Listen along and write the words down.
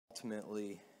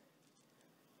ultimately,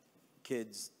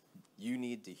 kids, you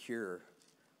need to hear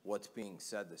what's being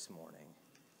said this morning,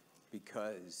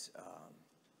 because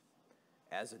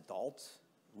as adults,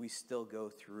 we still go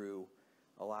through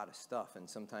a lot of stuff, and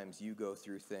sometimes you go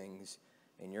through things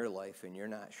in your life and you're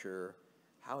not sure,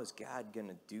 how is God going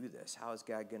to do this? How is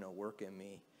God going to work in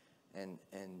me?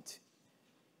 And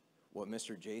what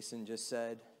Mr. Jason just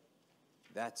said,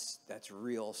 that's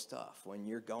real stuff. When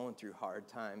you're going through hard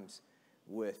times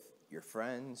with your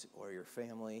friends or your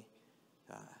family,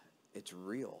 it's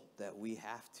real that we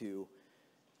have to,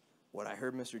 what I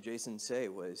heard Mr. Jason say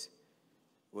was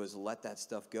let that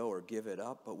stuff go or give it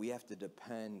up, but we have to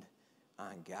depend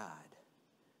on God.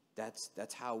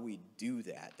 That's how we do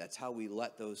that. That's how we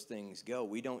let those things go.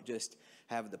 We don't just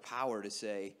have the power to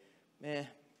say,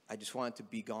 I just want it to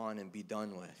be gone and be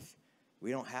done with.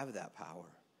 We don't have that power.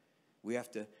 We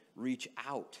have to reach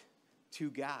out to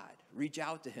God, reach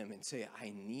out to him and say,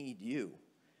 I need you.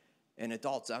 And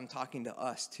adults, I'm talking to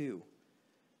us too.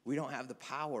 We don't have the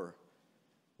power.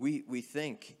 We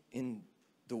think in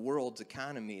the world's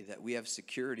economy that we have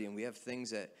security and we have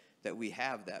things that we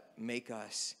have that make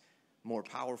us more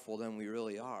powerful than we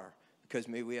really are, because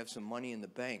maybe we have some money in the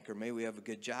bank, or maybe we have a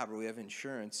good job, or we have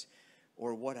insurance,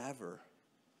 or whatever.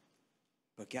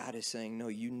 But God is saying, no,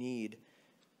 you need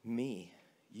me.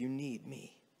 You need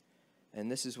me. And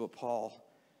this is what Paul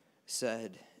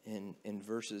said in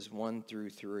verses 1 through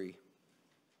 3.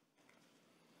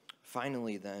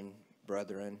 Finally then,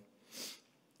 brethren,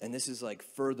 and this is like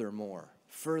furthermore,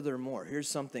 here's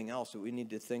something else that we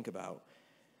need to think about.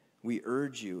 We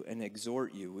urge you and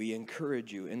exhort you, we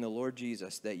encourage you in the Lord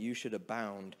Jesus that you should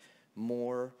abound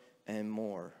more and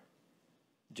more,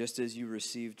 just as you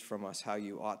received from us how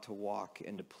you ought to walk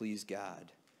and to please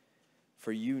God.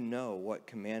 For you know what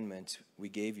commandments we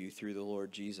gave you through the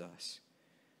Lord Jesus.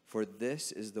 For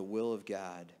this is the will of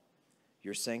God,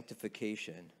 your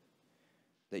sanctification,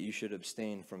 that you should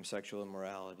abstain from sexual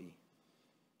immorality.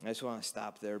 I just want to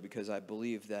stop there because I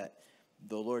believe that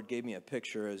the Lord gave me a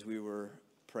picture as we were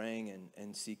praying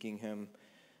and seeking him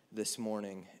this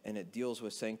morning, and it deals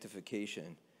with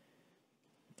sanctification.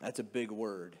 That's a big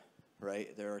word,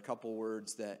 right? There are a couple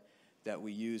words that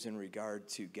we use in regard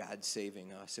to God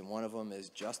saving us, and one of them is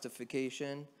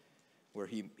justification, where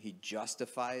he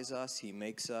justifies us, he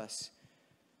makes us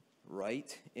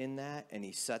right in that, and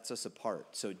he sets us apart.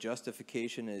 So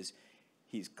justification is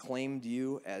he's claimed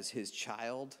you as his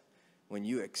child. When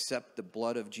you accept the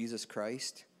blood of Jesus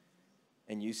Christ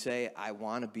and you say, I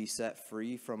want to be set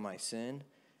free from my sin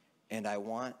and I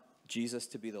want Jesus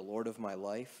to be the Lord of my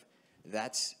life,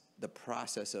 that's the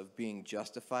process of being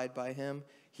justified by him.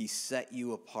 He set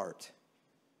you apart.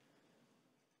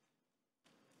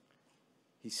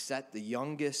 He set the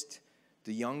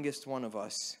youngest one of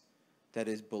us that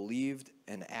is believed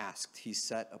and asked, he's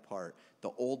set apart.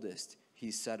 The oldest,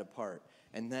 he's set apart.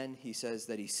 And then he says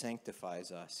that he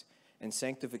sanctifies us. And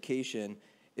sanctification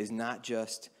is not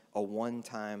just a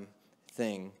one-time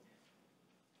thing.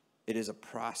 It is a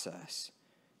process.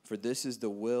 For this is the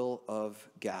will of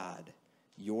God,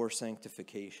 your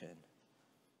sanctification.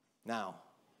 Now,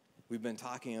 we've been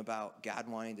talking about God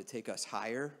wanting to take us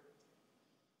higher.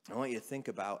 I want you to think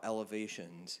about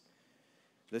elevations.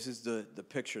 This is the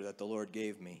picture that the Lord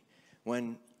gave me.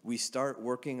 When we start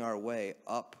working our way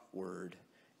upward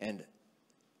and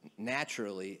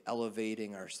naturally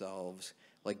elevating ourselves,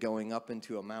 like going up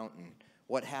into a mountain,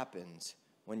 what happens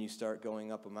when you start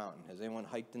going up a mountain? Has anyone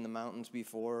hiked in the mountains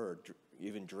before or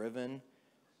even driven?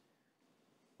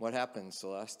 What happens,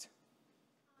 Celeste?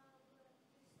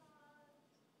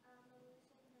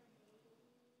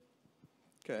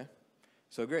 Okay,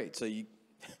 so great. So you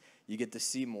get to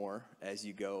see more as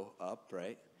you go up,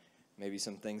 right? Maybe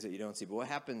some things that you don't see. But what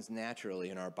happens naturally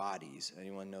in our bodies?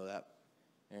 Anyone know that,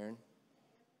 Aaron?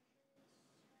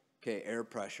 Okay, air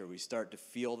pressure. We start to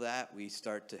feel that. We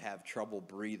start to have trouble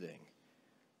breathing,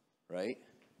 right?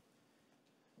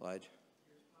 Elijah?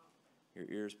 Your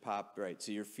ears pop, right.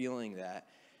 So you're feeling that.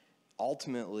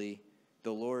 Ultimately,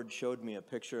 the Lord showed me a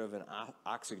picture of an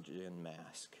oxygen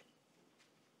mask.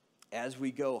 As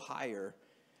we go higher,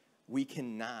 we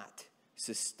cannot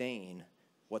sustain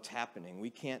what's happening. We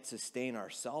can't sustain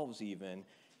ourselves even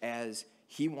as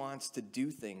he wants to do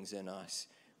things in us.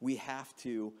 We have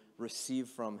to receive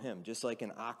from him. Just like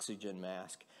an oxygen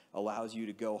mask allows you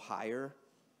to go higher.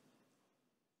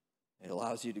 It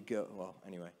allows you to go, well,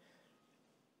 anyway.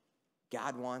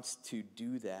 God wants to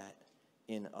do that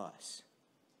in us.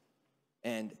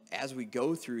 And as we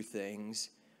go through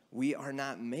things, we are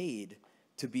not made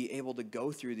to be able to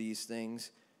go through these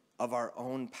things of our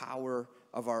own power,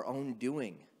 of our own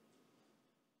doing.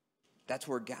 That's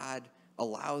where God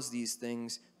allows these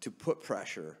things to put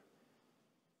pressure.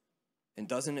 And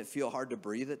doesn't it feel hard to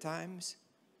breathe at times?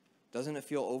 Doesn't it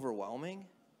feel overwhelming?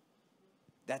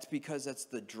 That's because that's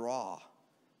the draw.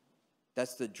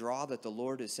 That's the draw that the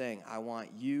Lord is saying, I want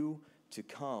you to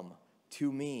come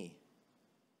to me.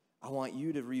 I want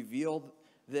you to reveal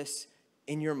this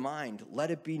in your mind.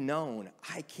 Let it be known,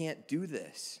 I can't do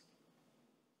this.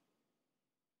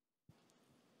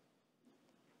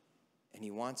 And he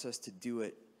wants us to do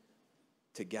it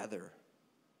together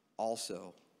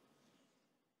also.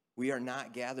 We are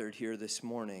not gathered here this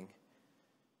morning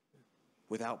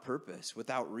without purpose,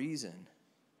 without reason.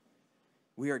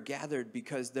 We are gathered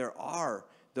because there are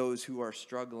those who are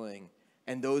struggling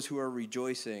and those who are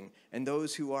rejoicing and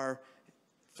those who are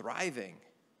thriving.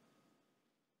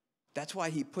 That's why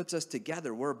he puts us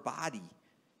together. We're a body.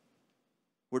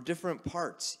 We're different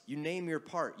parts. You name your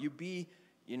part. You be,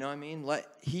 you know what I mean?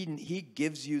 He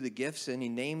gives you the gifts and he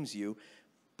names you.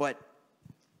 But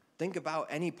think about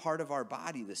any part of our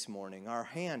body this morning. Our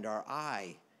hand, our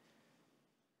eye,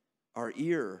 our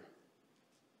ear.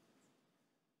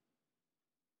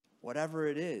 Whatever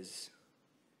it is.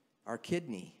 Our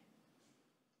kidney.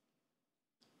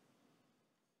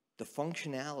 The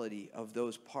functionality of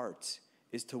those parts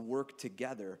is to work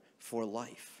together for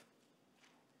life.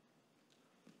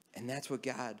 And that's what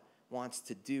God wants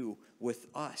to do with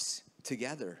us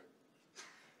together.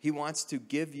 He wants to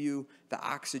give you the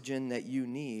oxygen that you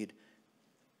need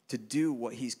to do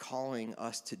what he's calling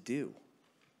us to do.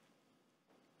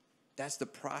 That's the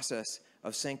process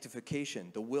of sanctification,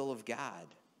 the will of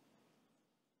God.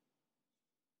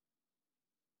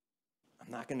 I'm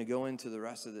not going to go into the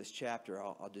rest of this chapter.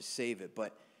 I'll just save it.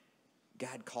 But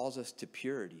God calls us to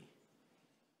purity.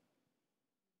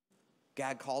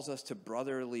 God calls us to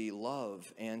brotherly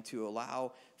love and to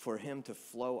allow for him to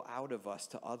flow out of us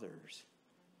to others.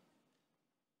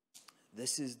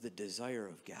 This is the desire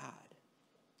of God.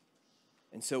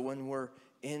 And so when we're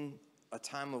in a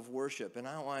time of worship, and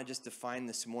I don't want to just define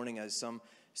this morning as some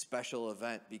special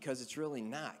event, because it's really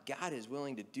not. God is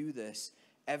willing to do this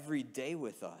every day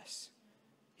with us.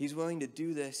 He's willing to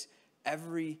do this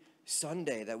every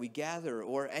Sunday that we gather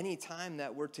or any time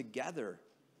that we're together.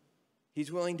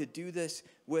 He's willing to do this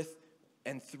with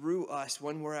and through us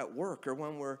when we're at work or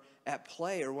when we're at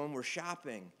play or when we're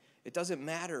shopping. It doesn't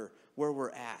matter where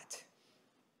we're at.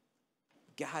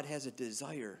 God has a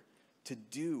desire to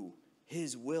do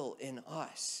his will in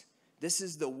us. This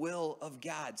is the will of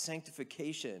God,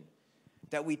 sanctification,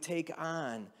 that we take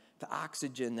on the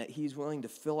oxygen that he's willing to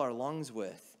fill our lungs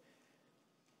with.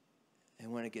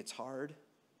 And when it gets hard,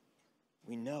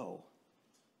 we know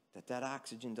that that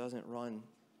oxygen doesn't run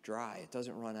dry. It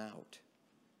doesn't run out.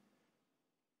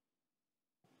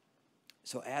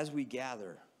 So as we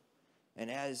gather and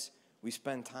as we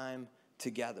spend time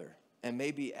together, and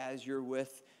maybe as you're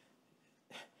with,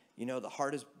 the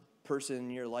hardest person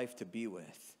in your life to be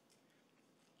with,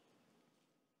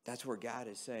 that's where God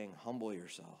is saying, humble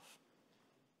yourself.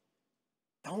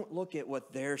 Don't look at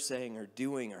what they're saying or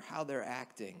doing or how they're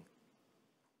acting.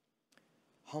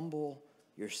 Humble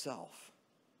yourself.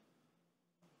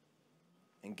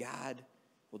 And God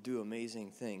will do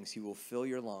amazing things. He will fill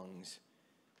your lungs.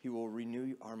 He will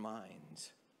renew our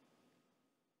minds.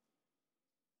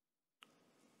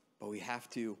 But we have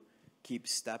to keep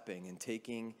stepping and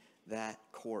taking that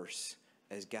course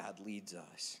as God leads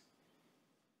us.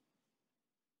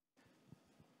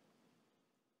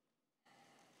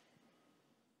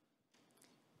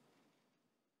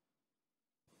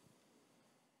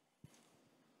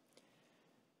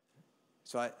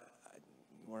 So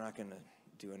we're not going to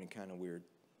do any kind of weird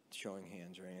showing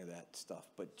hands or any of that stuff,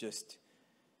 but just,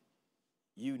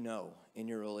 in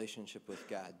your relationship with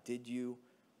God, did you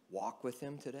walk with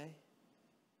him today?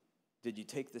 Did you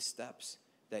take the steps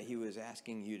that he was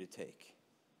asking you to take?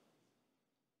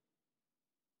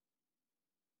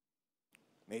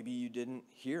 Maybe you didn't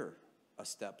hear a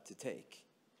step to take.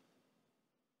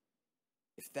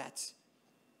 If that's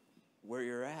where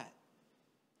you're at,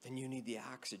 then you need the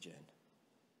oxygen.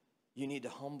 You need to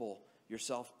humble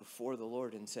yourself before the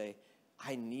Lord and say,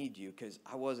 I need you because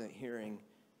I wasn't hearing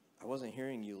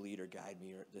you lead or guide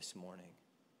me this morning.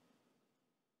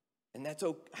 And that's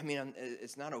okay.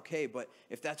 It's not okay, but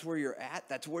if that's where you're at,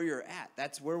 that's where you're at.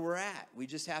 That's where we're at. We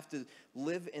just have to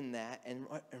live in that and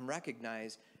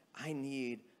recognize, I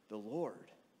need the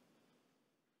Lord.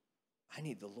 I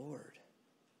need the Lord.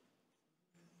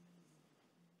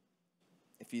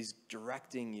 If he's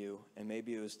directing you and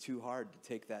maybe it was too hard to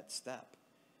take that step,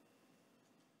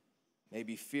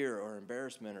 maybe fear or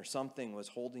embarrassment or something was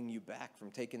holding you back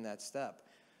from taking that step,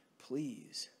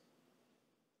 please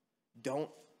don't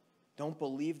Don't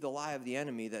believe the lie of the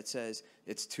enemy that says,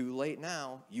 it's too late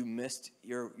now. You missed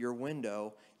your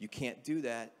window. You can't do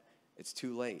that. It's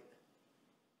too late.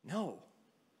 No.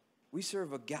 We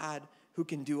serve a God who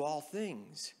can do all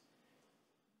things.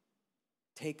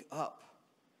 Take up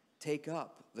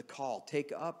the call.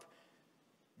 Take up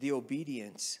the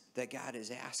obedience that God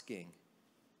is asking.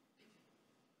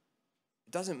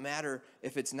 It doesn't matter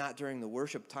if it's not during the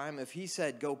worship time. If he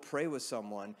said, go pray with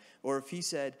someone, or if he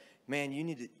said, man, you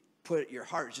need to put your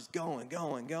heart just going.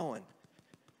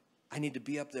 I need to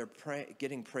be up there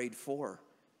getting prayed for.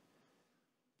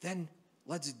 Then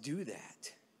let's do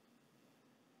that.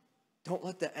 Don't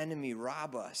let the enemy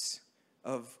rob us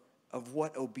of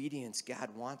what obedience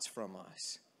God wants from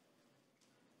us.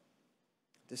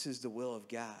 This is the will of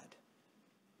God,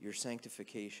 your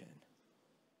sanctification.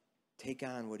 Take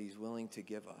on what he's willing to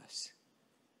give us.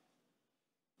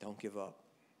 Don't give up.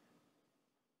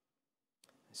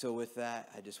 So with that,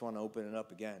 I just want to open it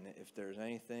up again. If there's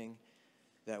anything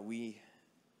that we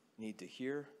need to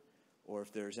hear, or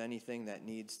if there's anything that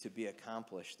needs to be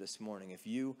accomplished this morning, if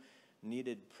you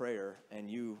needed prayer and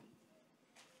you,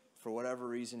 for whatever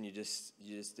reason, you just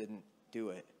didn't do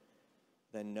it,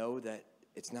 then know that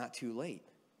it's not too late.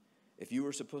 If you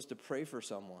were supposed to pray for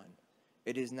someone,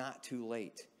 it is not too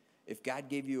late. If God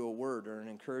gave you a word or an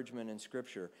encouragement in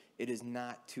Scripture, it is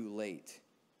not too late.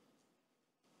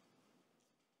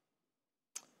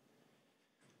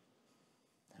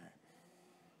 All right.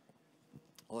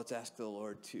 Well, let's ask the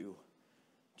Lord to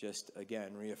just,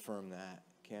 again, reaffirm that.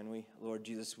 Can we? Lord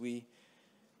Jesus, we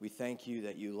thank you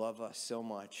that you love us so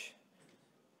much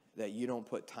that you don't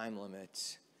put time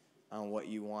limits on what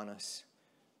you want us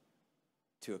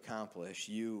to accomplish.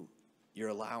 You're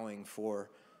allowing for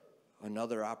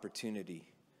another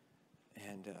opportunity.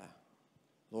 And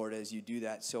Lord, as you do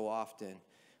that so often,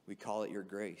 we call it your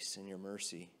grace and your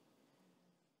mercy.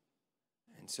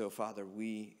 And so, Father,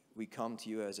 we come to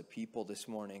you as a people this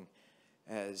morning,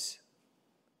 as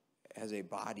a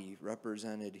body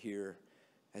represented here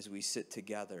as we sit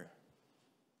together.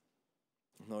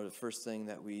 Lord, the first thing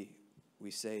that we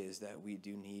say is that we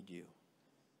do need you.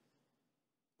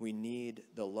 We need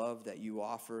the love that you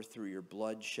offer through your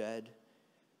blood shed.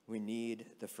 We need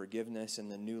the forgiveness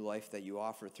and the new life that you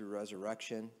offer through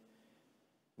resurrection.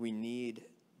 We need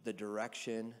the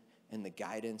direction and the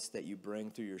guidance that you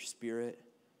bring through your Spirit.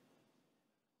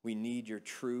 We need your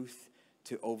truth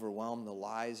to overwhelm the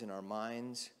lies in our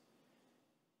minds.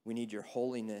 We need your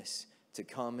holiness to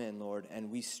come in, Lord,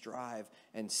 and we strive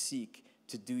and seek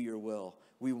to do your will.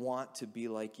 We want to be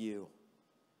like you.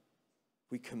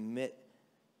 We commit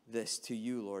this to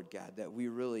you, Lord God, that we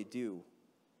really do.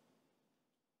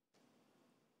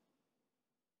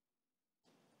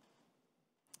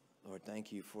 Lord,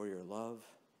 thank you for your love,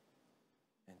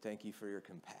 and thank you for your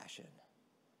compassion.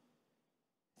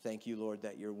 Thank you, Lord,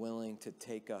 that you're willing to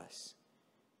take us.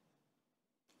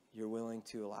 You're willing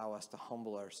to allow us to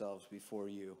humble ourselves before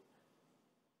you.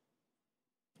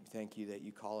 Thank you that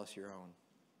you call us your own.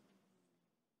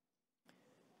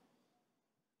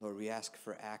 Lord, we ask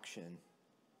for action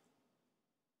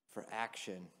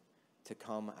to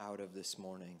come out of this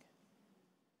morning.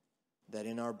 That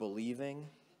in our believing,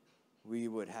 we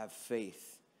would have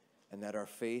faith, and that our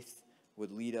faith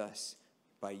would lead us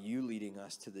by you leading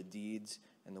us to the deeds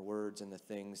and the words and the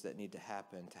things that need to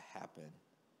happen.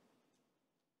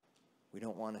 We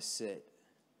don't want to sit.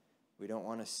 We don't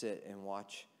want to sit and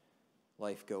watch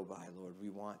life go by, Lord.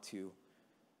 We want to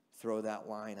throw that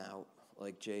line out,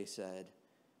 like Jay said,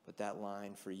 but that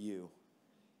line for you.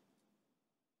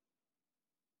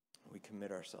 We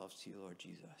commit ourselves to you, Lord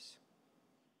Jesus.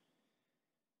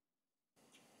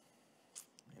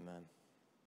 Amen.